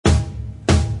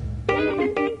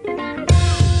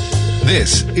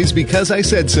This is Because I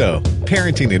Said So,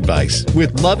 parenting advice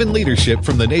with love and leadership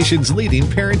from the nation's leading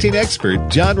parenting expert,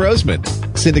 John Rosemond,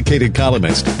 syndicated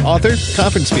columnist, author,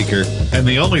 conference speaker, and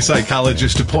the only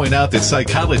psychologist to point out that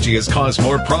psychology has caused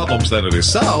more problems than it has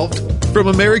solved. From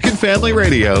American Family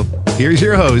Radio, here's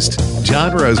your host,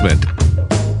 John Rosemond.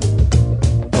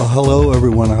 Well, hello,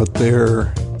 everyone out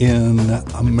there in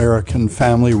American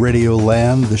Family Radio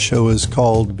land. The show is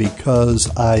called Because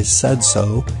I Said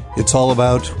So. It's all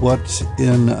about what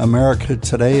in America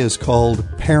today is called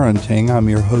parenting. I'm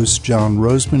your host, John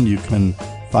Rosemond. You can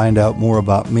find out more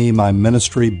about me, my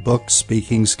ministry, books,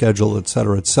 speaking schedule,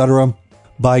 etc.,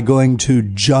 by going to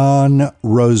John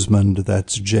Rosemond,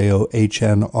 that's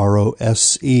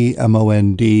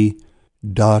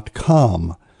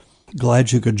JohnRosemond.com.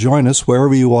 Glad you could join us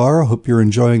wherever you are. I hope you're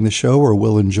enjoying the show or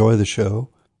will enjoy the show.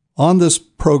 On this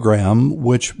program,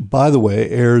 which, by the way,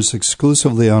 airs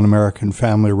exclusively on American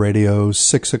Family Radio,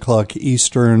 6 o'clock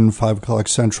Eastern, 5 o'clock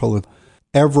Central,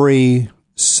 every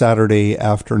Saturday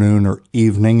afternoon or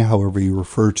evening, however you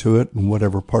refer to it, in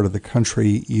whatever part of the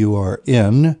country you are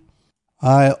in,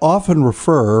 I often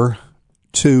refer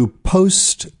to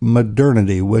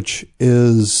post-modernity, which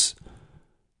is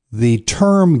the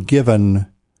term given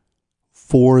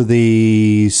for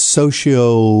the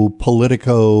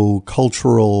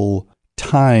socio-politico-cultural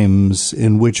times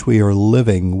in which we are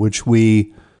living, which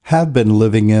we have been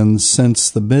living in since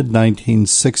the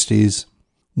mid-1960s,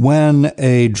 when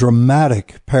a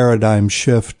dramatic paradigm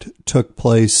shift took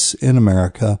place in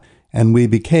America and we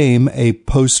became a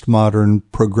postmodern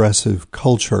progressive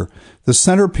culture. The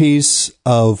centerpiece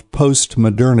of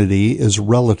postmodernity is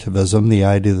relativism, the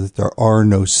idea that there are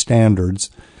no standards.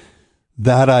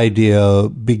 That idea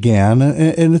began,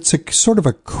 and it's a sort of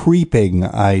a creeping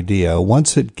idea.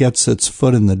 Once it gets its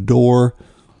foot in the door,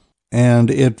 and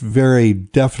it very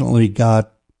definitely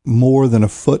got more than a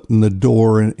foot in the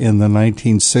door in the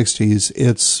 1960s,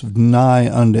 it's nigh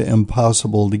unto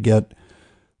impossible to get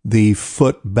the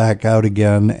foot back out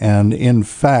again. And in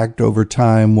fact, over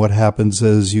time, what happens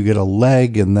is you get a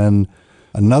leg and then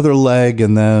another leg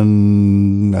and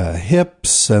then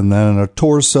hips and then a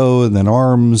torso and then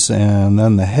arms and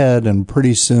then the head, and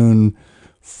pretty soon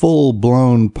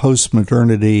full-blown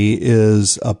post-modernity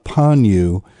is upon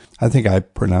you. I think I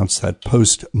pronounced that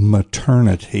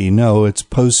post-maternity. No, it's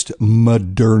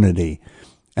post-modernity.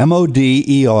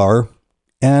 M-O-D-E-R-N-I-T-Y,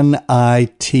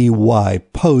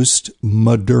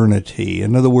 post-modernity.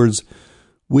 In other words,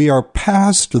 we are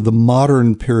past the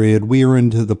modern period. We are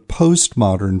into the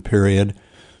postmodern period,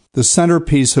 the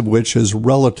centerpiece of which is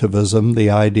relativism, the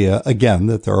idea, again,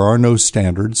 that there are no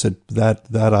standards.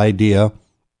 That idea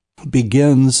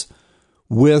begins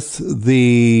with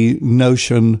the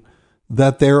notion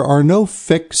that there are no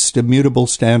fixed, immutable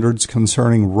standards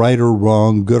concerning right or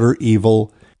wrong, good or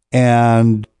evil.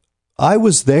 And I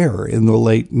was there in the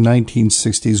late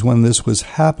 1960s when this was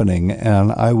happening,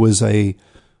 and I was a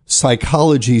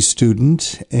psychology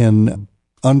student in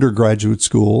undergraduate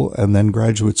school and then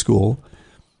graduate school.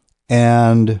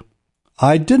 And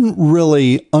I didn't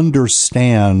really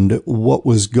understand what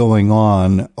was going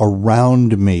on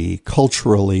around me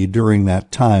culturally during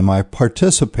that time. I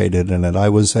participated in it. I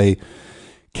was a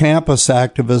campus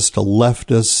activist, a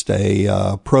leftist,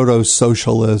 a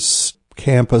proto-socialist,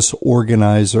 campus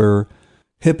organizer,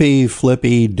 hippie,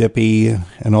 flippy, dippy,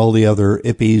 and all the other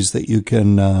ippies that you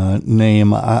can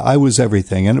name. I was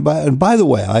everything. And by the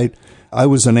way, I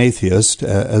was an atheist,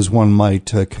 as one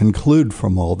might conclude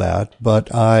from all that,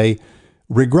 but I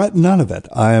regret none of it.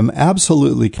 I am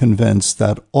absolutely convinced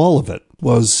that all of it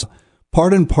was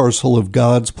part and parcel of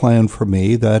God's plan for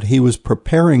me, that He was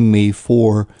preparing me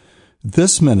for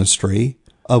this ministry,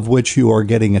 of which you are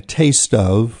getting a taste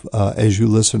of as you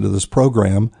listen to this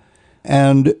program.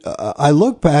 And I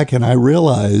look back and I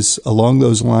realize along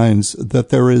those lines that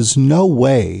there is no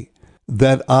way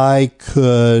that I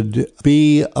could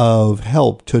be of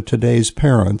help to today's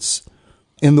parents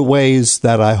in the ways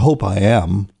that I hope I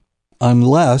am,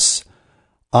 unless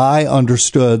I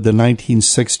understood the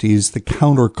 1960s, the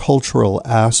countercultural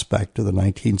aspect of the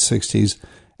 1960s,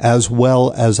 as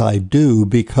well as I do,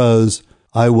 because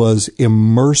I was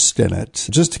immersed in it.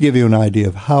 Just to give you an idea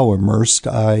of how immersed,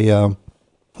 the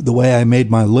way I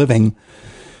made my living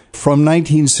from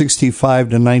 1965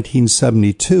 to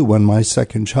 1972, when my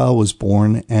second child was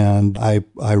born, and I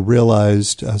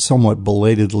realized somewhat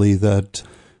belatedly that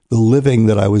the living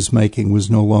that I was making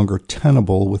was no longer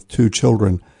tenable with two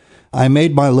children. I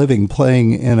made my living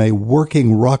playing in a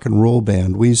working rock and roll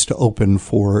band. We used to open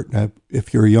for,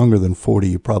 if you're younger than 40,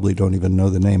 you probably don't even know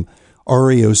the name,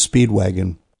 REO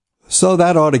Speedwagon. So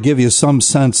that ought to give you some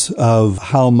sense of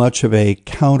how much of a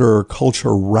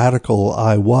counterculture radical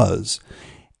I was.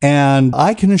 And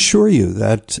I can assure you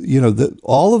that,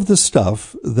 all of the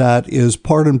stuff that is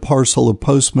part and parcel of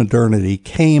postmodernity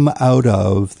came out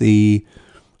of the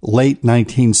late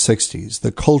 1960s,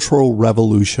 the cultural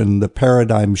revolution, the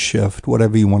paradigm shift,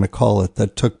 whatever you want to call it,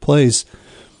 that took place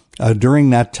during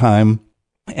that time.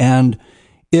 And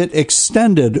it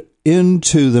extended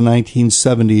into the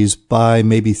 1970s by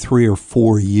maybe 3 or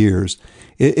 4 years.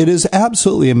 It is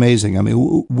absolutely amazing. I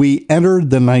mean, we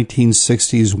entered the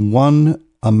 1960s one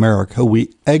America.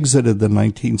 We exited the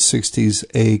 1960s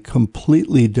a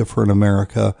completely different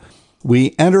America.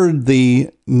 We entered the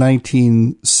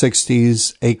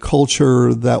 1960s a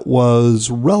culture that was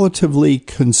relatively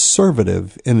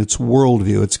conservative in its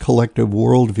worldview, its collective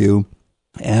worldview.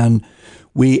 And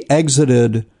we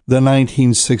exited the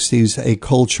 1960s a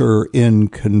culture in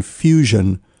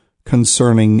confusion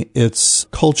concerning its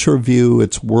culture view,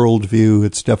 its worldview,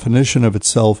 its definition of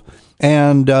itself,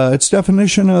 and its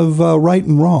definition of right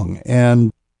and wrong.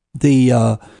 And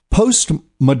the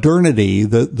post-modernity,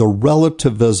 the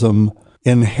relativism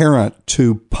inherent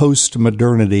to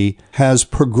post-modernity has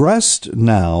progressed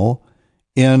now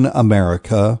in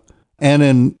America and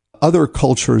in other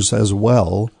cultures as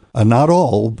well. Not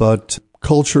all, but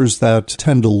cultures that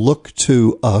tend to look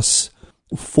to us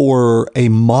for a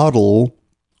model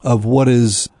of what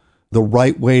is the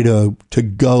right way to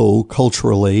go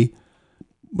culturally,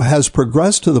 has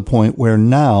progressed to the point where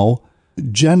now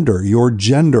your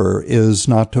gender is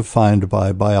not defined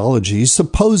by biology.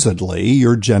 Supposedly,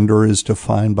 your gender is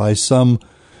defined by some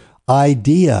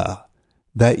idea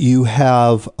that you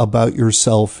have about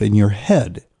yourself in your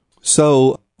head.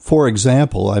 So, for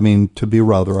example, I mean, to be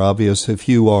rather obvious, if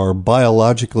you are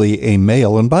biologically a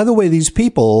male, and by the way, these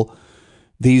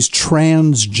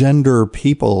transgender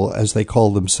people, as they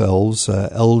call themselves,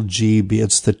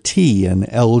 it's the T in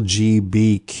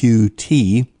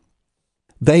LGBTQT,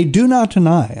 they do not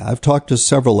deny, I've talked to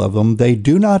several of them, they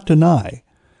do not deny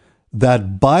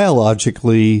that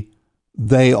biologically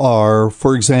they are,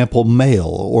 for example, male,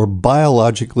 or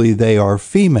biologically they are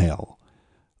female.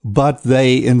 But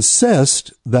they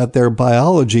insist that their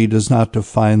biology does not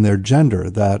define their gender,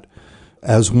 that,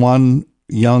 as one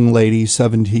young lady,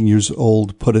 17 years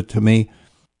old, put it to me,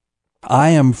 I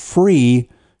am free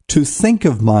to think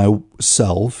of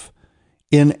myself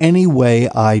in any way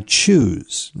I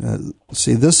choose.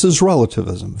 See, this is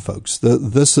relativism, folks.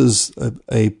 This is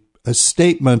a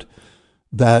statement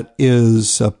that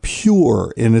is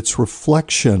pure in its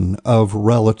reflection of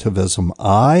relativism.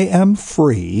 I am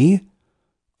free.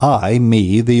 I,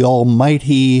 me, the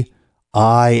almighty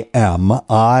I am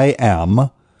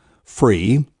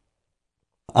free.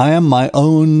 I am my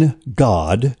own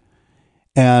God,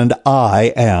 and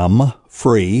I am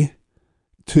free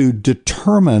to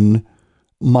determine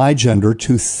my gender,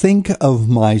 to think of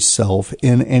myself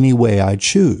in any way I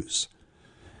choose.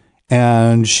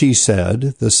 And she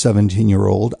said, the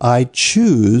 17-year-old, I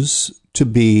choose to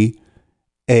be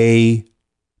a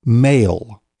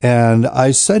male. And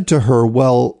I said to her,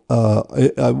 well,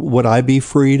 would I be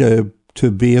free to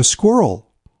be a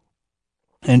squirrel?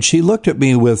 And she looked at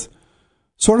me with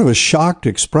sort of a shocked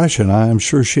expression. I'm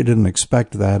sure she didn't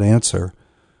expect that answer.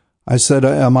 I said,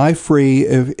 am I free?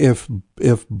 If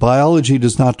biology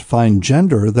does not define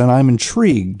gender, then I'm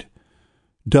intrigued.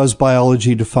 Does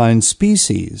biology define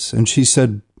species? And she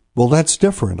said, well, that's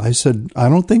different. I said, I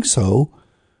don't think so.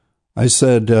 I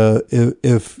said,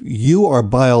 if you are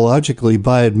biologically,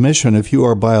 by admission, if you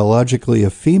are biologically a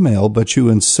female, but you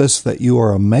insist that you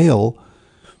are a male,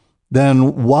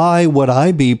 then why would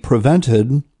I be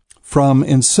prevented from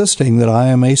insisting that I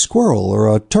am a squirrel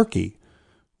or a turkey,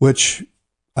 which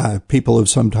people have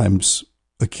sometimes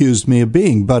accused me of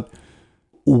being? But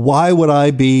why would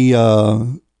I be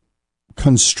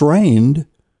constrained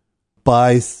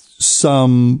by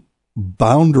some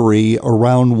boundary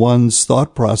around one's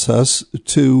thought process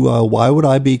to why would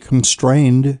I be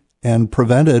constrained and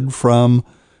prevented from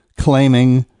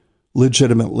claiming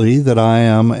legitimately that I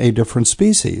am a different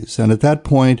species? And at that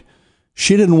point,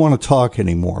 she didn't want to talk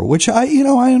anymore, which I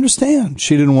understand.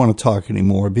 She didn't want to talk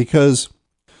anymore because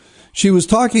she was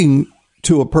talking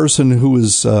to a person who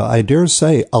was, I dare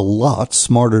say, a lot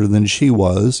smarter than she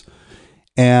was.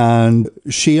 And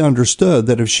she understood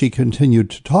that if she continued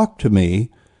to talk to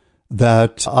me,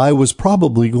 that I was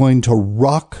probably going to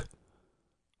rock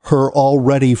her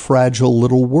already fragile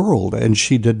little world, and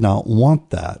she did not want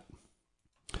that.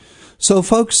 So,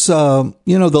 folks, the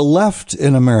left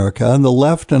in America and the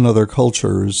left in other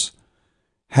cultures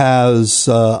has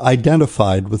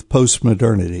identified with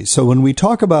postmodernity. So when we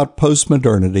talk about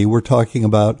postmodernity, we're talking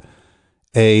about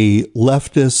a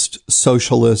leftist,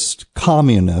 socialist,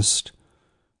 communist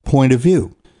point of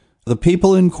view. The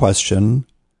people in question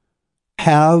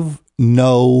have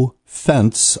no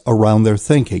fence around their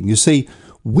thinking. You see,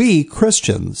 we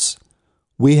Christians,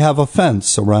 we have a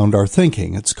fence around our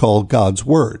thinking. It's called God's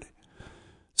Word.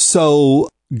 So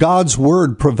God's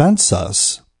Word prevents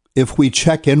us, if we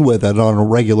check in with it on a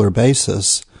regular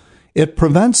basis, it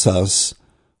prevents us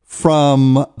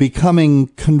from becoming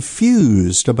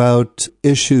confused about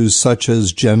issues such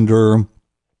as gender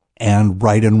and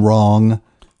right and wrong,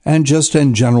 and just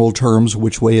in general terms,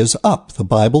 which way is up. The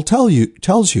Bible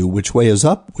tells you which way is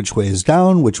up, which way is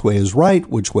down, which way is right,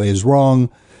 which way is wrong.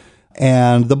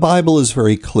 And the Bible is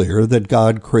very clear that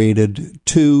God created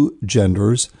two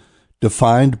genders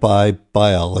defined by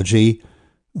biology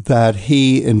that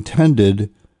he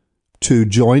intended to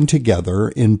join together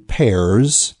in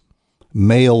pairs,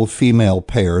 male-female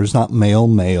pairs, not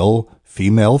male-male,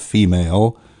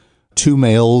 female-female, two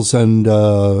males and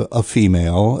a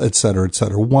female, etc.,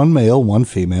 etc., one male, one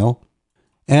female.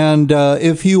 And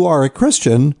if you are a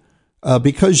Christian,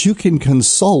 because you can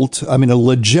consult, a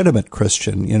legitimate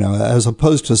Christian, as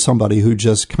opposed to somebody who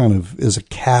just kind of is a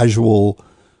casual,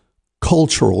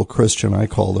 cultural Christian, I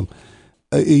call them.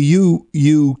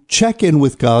 You check in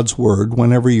with God's Word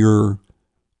whenever you're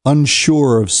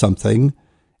unsure of something,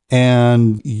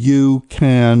 and you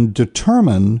can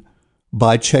determine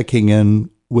by checking in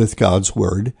with God's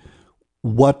Word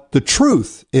what the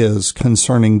truth is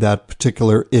concerning that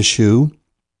particular issue.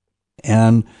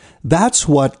 And that's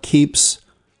what keeps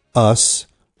us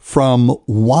from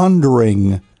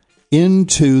wandering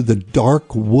into the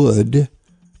dark wood,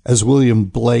 as William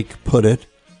Blake put it,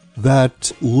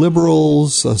 that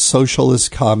liberals, socialists,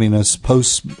 communists,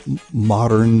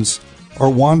 postmoderns are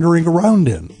wandering around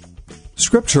in.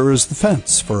 Scripture is the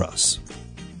fence for us.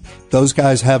 Those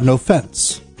guys have no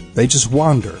fence. They just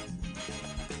wander.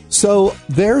 So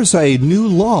there's a new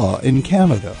law in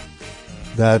Canada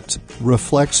that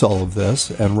reflects all of this,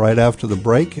 and right after the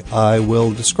break, I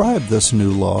will describe this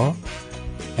new law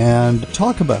and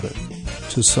talk about it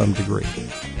to some degree.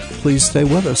 Please stay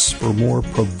with us for more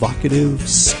provocative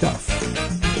stuff.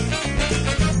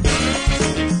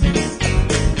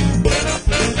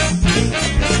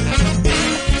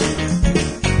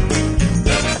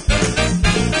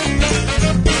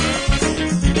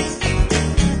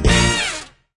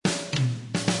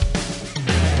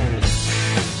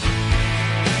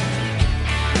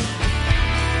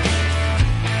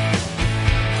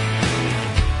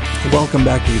 Welcome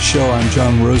back to the show. I'm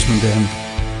John Rosemond,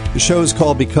 and the show is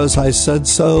called Because I Said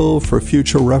So. For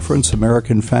future reference,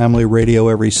 American Family Radio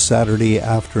every Saturday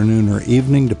afternoon or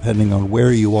evening, depending on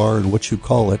where you are and what you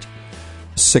call it.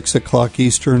 6 o'clock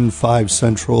Eastern, 5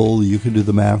 Central. You can do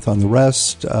the math on the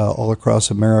rest, all across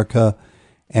America.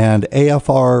 And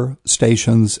AFR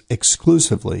stations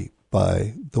exclusively,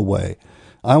 by the way.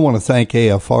 I want to thank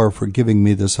AFR for giving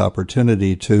me this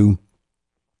opportunity to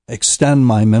extend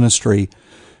my ministry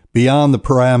beyond the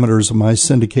parameters of my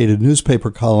syndicated newspaper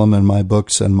column and my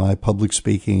books and my public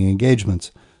speaking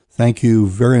engagements. Thank you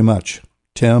very much,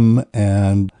 Tim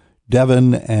and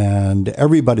Devin and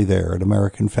everybody there at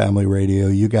American Family Radio.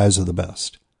 You guys are the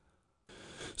best.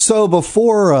 So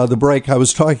before the break, I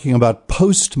was talking about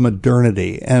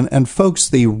postmodernity. And folks,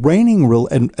 the reigning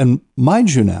and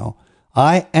mind you now,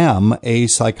 I am a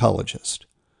psychologist.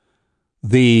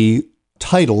 The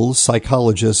title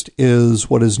psychologist is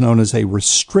what is known as a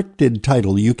restricted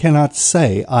title. You cannot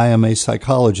say I am a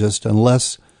psychologist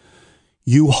unless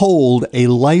you hold a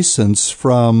license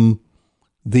from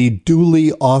the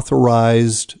duly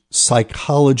authorized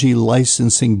psychology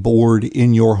licensing board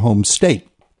in your home state.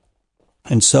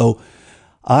 And so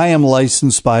I am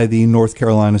licensed by the North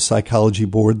Carolina Psychology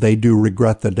Board. They do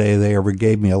regret the day they ever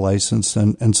gave me a license.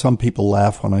 And some people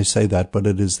laugh when I say that, but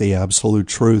it is the absolute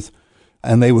truth.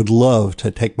 And they would love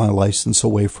to take my license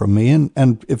away from me.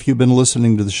 And if you've been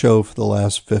listening to the show for the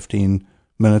last 15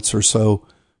 minutes or so,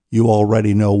 you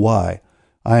already know why.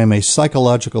 I am a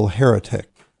psychological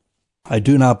heretic. I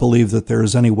do not believe that there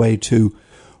is any way to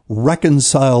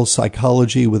reconcile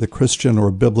psychology with a Christian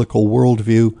or biblical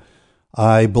worldview.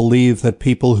 I believe that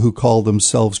people who call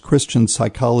themselves Christian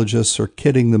psychologists are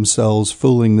kidding themselves,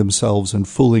 and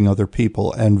fooling other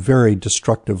people, and very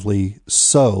destructively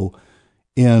so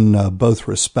in both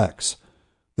respects.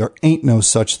 There ain't no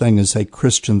such thing as a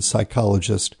Christian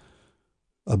psychologist.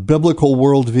 A biblical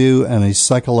worldview and a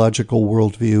psychological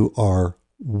worldview are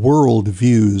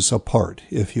worldviews apart,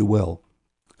 if you will.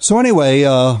 So anyway,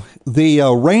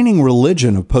 the reigning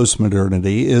religion of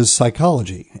postmodernity is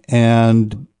psychology.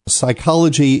 And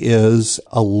psychology is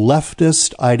a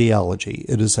leftist ideology.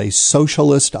 It is a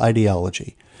socialist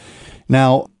ideology.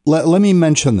 Now, let me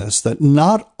mention this, that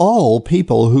not all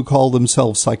people who call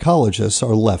themselves psychologists are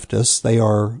leftists.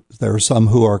 There are some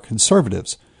who are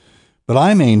conservatives. But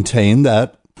I maintain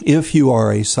that if you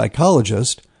are a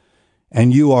psychologist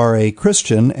and you are a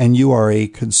Christian and you are a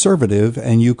conservative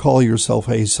and you call yourself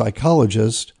a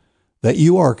psychologist, that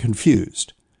you are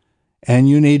confused. And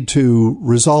you need to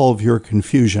resolve your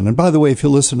confusion. And by the way, if you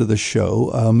listen to this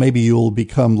show, maybe you'll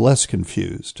become less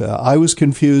confused. I was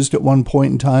confused at one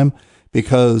point in time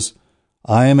because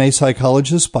I am a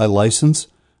psychologist by license.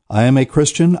 I am a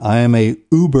Christian. I am a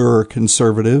uber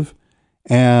conservative.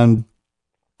 And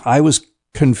I was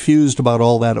confused about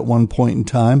all that at one point in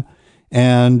time.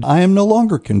 And I am no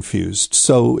longer confused.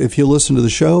 So if you listen to the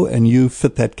show and you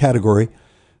fit that category,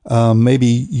 maybe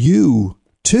you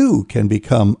too can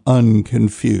become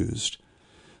unconfused.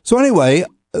 So anyway,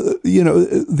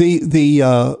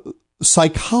 the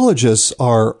psychologists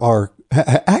are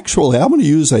actually, I'm going to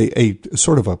use a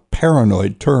sort of a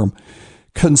paranoid term,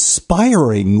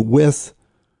 conspiring with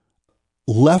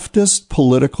leftist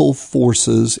political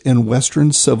forces in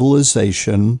Western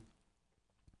civilization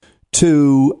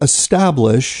to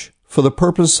establish, for the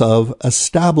purpose of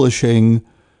establishing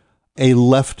a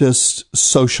leftist,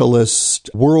 socialist,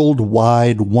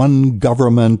 worldwide, one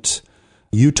government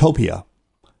utopia.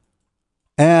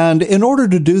 And in order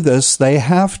to do this, they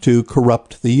have to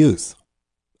corrupt the youth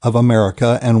of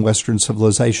America and Western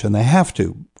civilization. They have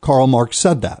to. Karl Marx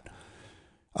said that.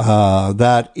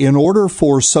 That in order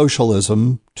for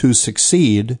socialism to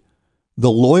succeed,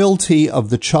 the loyalty of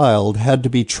the child had to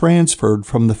be transferred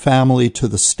from the family to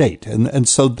the state. And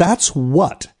so that's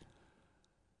what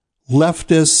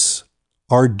leftists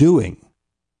are doing.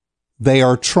 They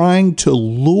are trying to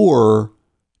lure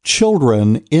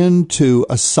children into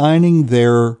assigning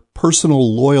their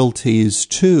personal loyalties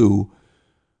to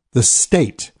the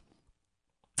state.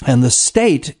 And the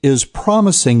state is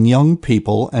promising young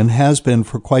people, and has been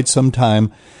for quite some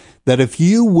time, that if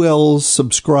you will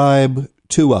subscribe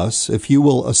to us, if you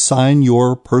will assign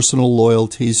your personal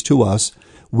loyalties to us,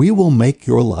 we will make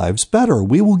your lives better.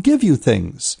 We will give you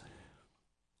things.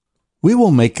 We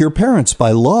will make your parents, by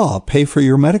law, pay for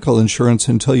your medical insurance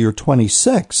until you're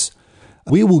 26.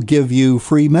 We will give you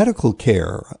free medical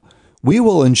care. We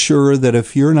will ensure that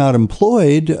if you're not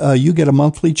employed, you get a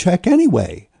monthly check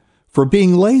anyway for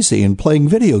being lazy and playing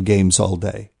video games all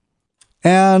day.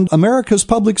 And America's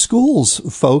public schools,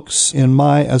 folks, in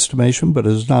my estimation, but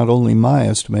it's not only my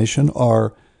estimation,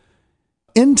 are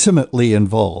intimately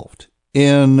involved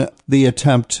in the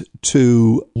attempt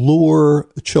to lure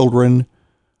children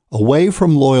away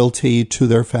from loyalty to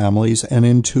their families and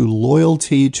into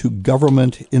loyalty to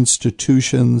government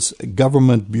institutions,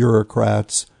 government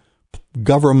bureaucrats,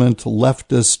 government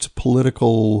leftist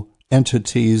political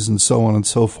entities, and so on and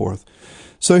so forth.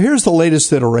 So here's the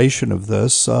latest iteration of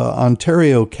this.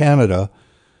 Ontario, Canada,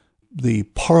 the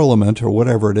parliament, or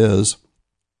whatever it is,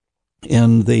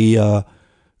 in the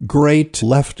great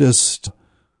leftist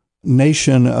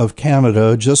nation of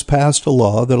Canada, just passed a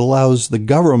law that allows the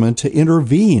government to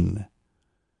intervene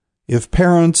if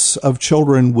parents of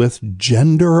children with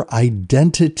gender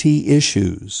identity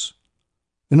issues,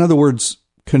 in other words,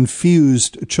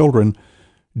 confused children,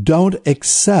 don't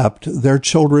accept their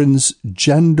children's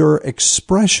gender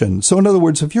expression. So in other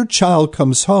words, if your child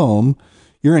comes home,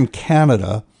 you're in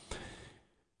Canada,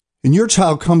 and your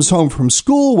child comes home from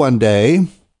school one day,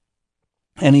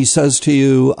 and he says to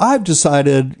you, I've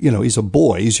decided, he's a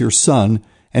boy, he's your son,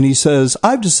 and he says,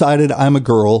 I've decided I'm a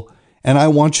girl, and I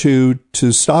want you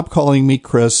to stop calling me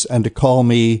Chris and to call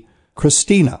me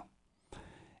Christina.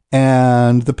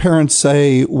 And the parents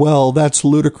say, well, that's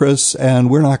ludicrous, and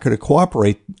we're not going to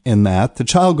cooperate in that. The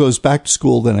child goes back to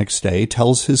school the next day,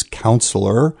 tells his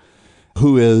counselor,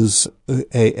 who is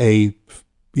a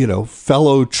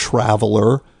fellow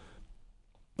traveler,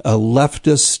 a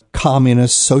leftist,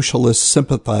 communist, socialist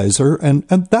sympathizer, and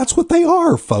that's what they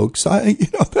are, folks.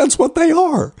 That's what they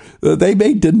are. They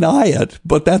may deny it,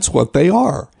 but that's what they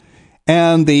are.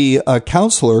 And the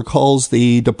counselor calls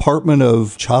the Department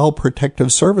of Child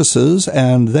Protective Services,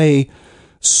 and they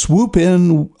swoop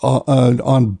in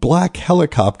on black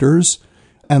helicopters,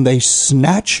 and they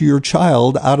snatch your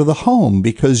child out of the home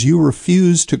because you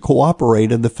refuse to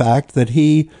cooperate in the fact that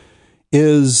he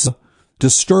is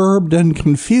disturbed and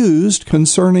confused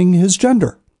concerning his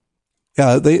gender.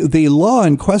 The law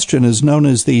in question is known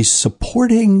as the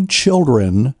Supporting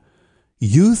Children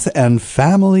Youth and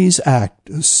Families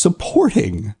Act.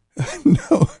 Supporting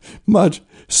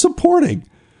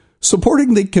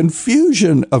the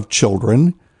confusion of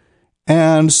children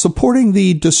and supporting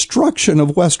the destruction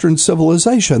of Western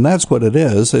civilization. That's what it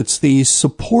is. It's the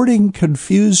Supporting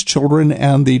Confused Children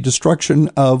and the Destruction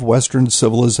of Western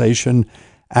Civilization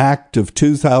Act of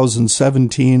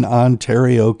 2017,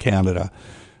 Ontario, Canada.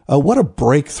 What a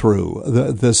breakthrough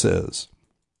this is.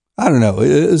 I don't know.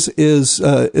 Is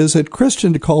it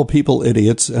Christian to call people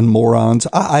idiots and morons?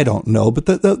 I don't know. But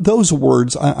those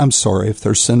words, I'm sorry if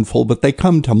they're sinful, but they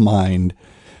come to mind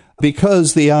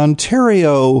because the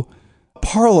Ontario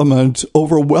Parliament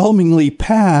overwhelmingly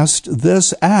passed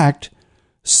this act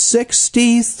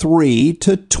 63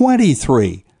 to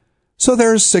 23. So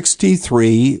there's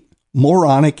 63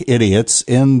 moronic idiots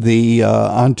in the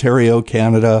Ontario,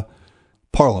 Canada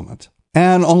Parliament.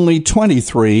 And only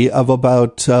 23 of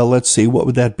about, what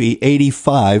would that be,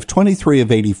 85, 23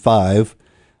 of 85,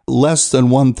 less than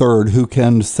one-third who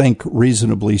can think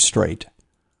reasonably straight.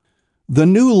 The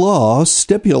new law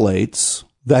stipulates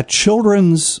that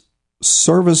children's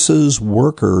services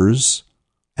workers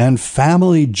and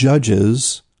family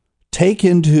judges take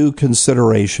into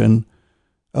consideration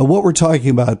what we're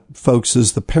talking about, folks,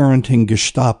 is the parenting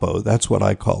Gestapo. That's what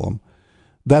I call them.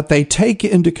 That they take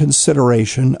into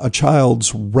consideration a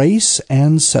child's race,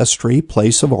 ancestry,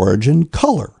 place of origin,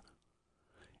 color,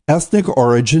 ethnic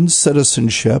origin,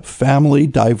 citizenship, family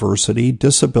diversity,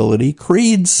 disability,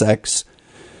 creed, sex,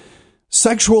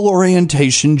 sexual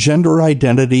orientation, gender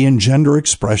identity, and gender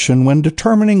expression when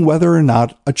determining whether or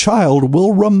not a child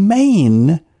will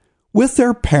remain with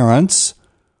their parents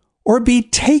or be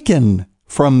taken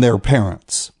from their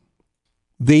parents.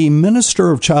 The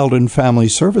Minister of Child and Family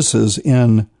Services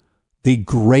in the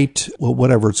great,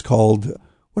 whatever it's called,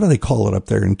 what do they call it up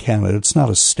there in Canada? It's not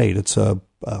a state, it's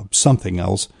something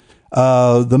else.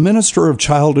 The Minister of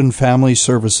Child and Family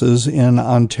Services in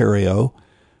Ontario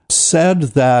said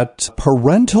that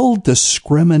parental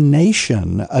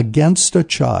discrimination against a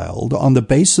child on the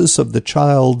basis of the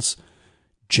child's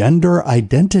gender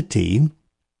identity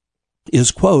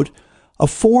is, quote, a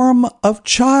form of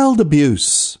child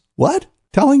abuse. What?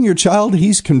 Telling your child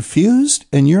he's confused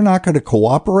and you're not going to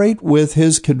cooperate with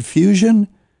his confusion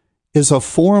is a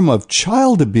form of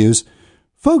child abuse.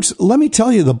 Folks, let me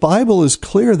tell you, the Bible is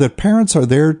clear that parents are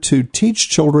there to teach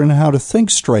children how to think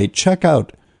straight. Check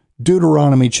out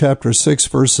Deuteronomy chapter 6,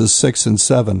 verses 6 and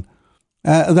 7.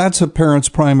 That's a parent's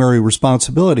primary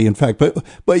responsibility, in fact.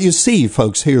 But you see,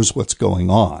 folks, here's what's going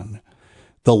on.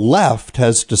 The left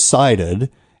has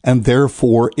decided, and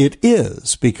therefore it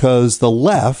is, because the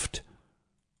left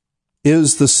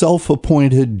is the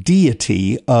self-appointed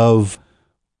deity of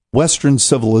Western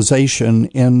civilization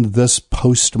in this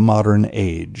postmodern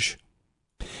age.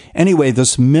 Anyway,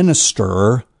 this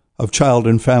Minister of Child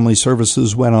and Family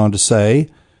Services went on to say,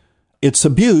 it's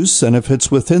abuse, and if it's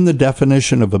within the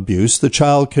definition of abuse, the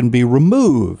child can be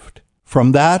removed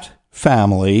from that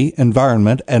family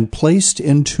environment and placed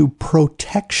into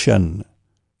protection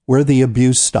where the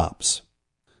abuse stops.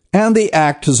 And the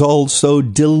act has also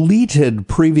deleted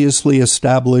previously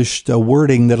established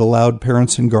wording that allowed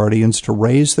parents and guardians to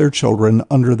raise their children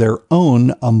under their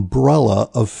own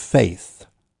umbrella of faith.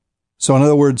 So in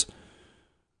other words,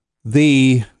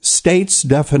 the state's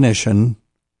definition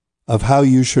of how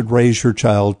you should raise your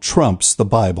child trumps the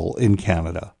Bible in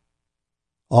Canada.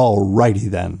 All righty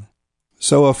then.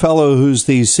 So a fellow who's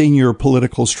the senior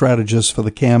political strategist for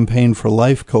the Campaign for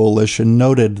Life Coalition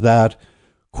noted that,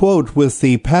 quote, with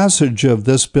the passage of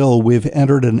this bill, we've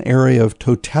entered an area of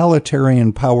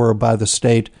totalitarian power by the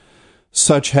state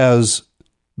such has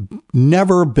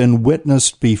never been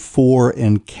witnessed before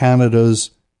in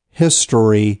Canada's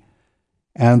history,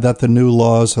 and that the new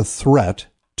law is a threat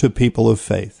to people of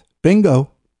faith. Bingo.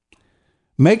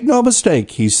 Make no mistake,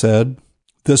 he said,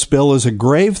 this bill is a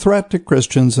grave threat to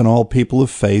Christians and all people of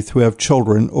faith who have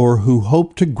children or who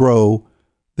hope to grow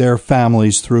their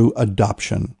families through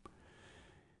adoption.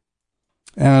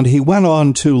 And he went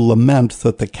on to lament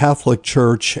that the Catholic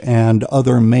Church and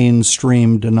other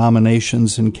mainstream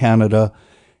denominations in Canada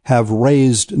have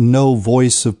raised no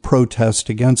voice of protest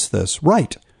against this.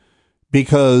 Right,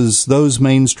 because those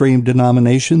mainstream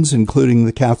denominations, including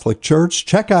the Catholic Church,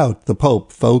 check out the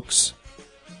Pope, folks.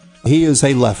 He is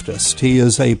a leftist. He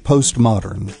is a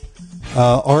postmodern,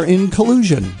 are in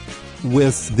collusion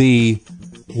with the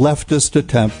leftist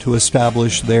attempt to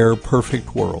establish their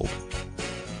perfect world,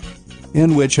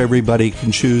 in which everybody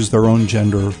can choose their own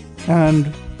gender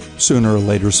and sooner or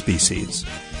later species.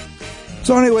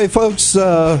 So anyway, folks,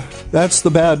 that's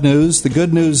the bad news. The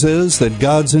good news is that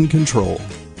God's in control.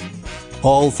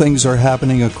 All things are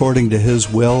happening according to His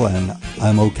will, and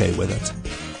I'm okay with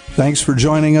it. Thanks for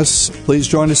joining us. Please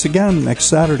join us again next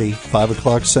Saturday, 5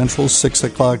 o'clock Central, 6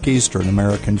 o'clock Eastern,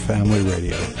 American Family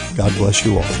Radio. God bless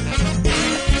you all.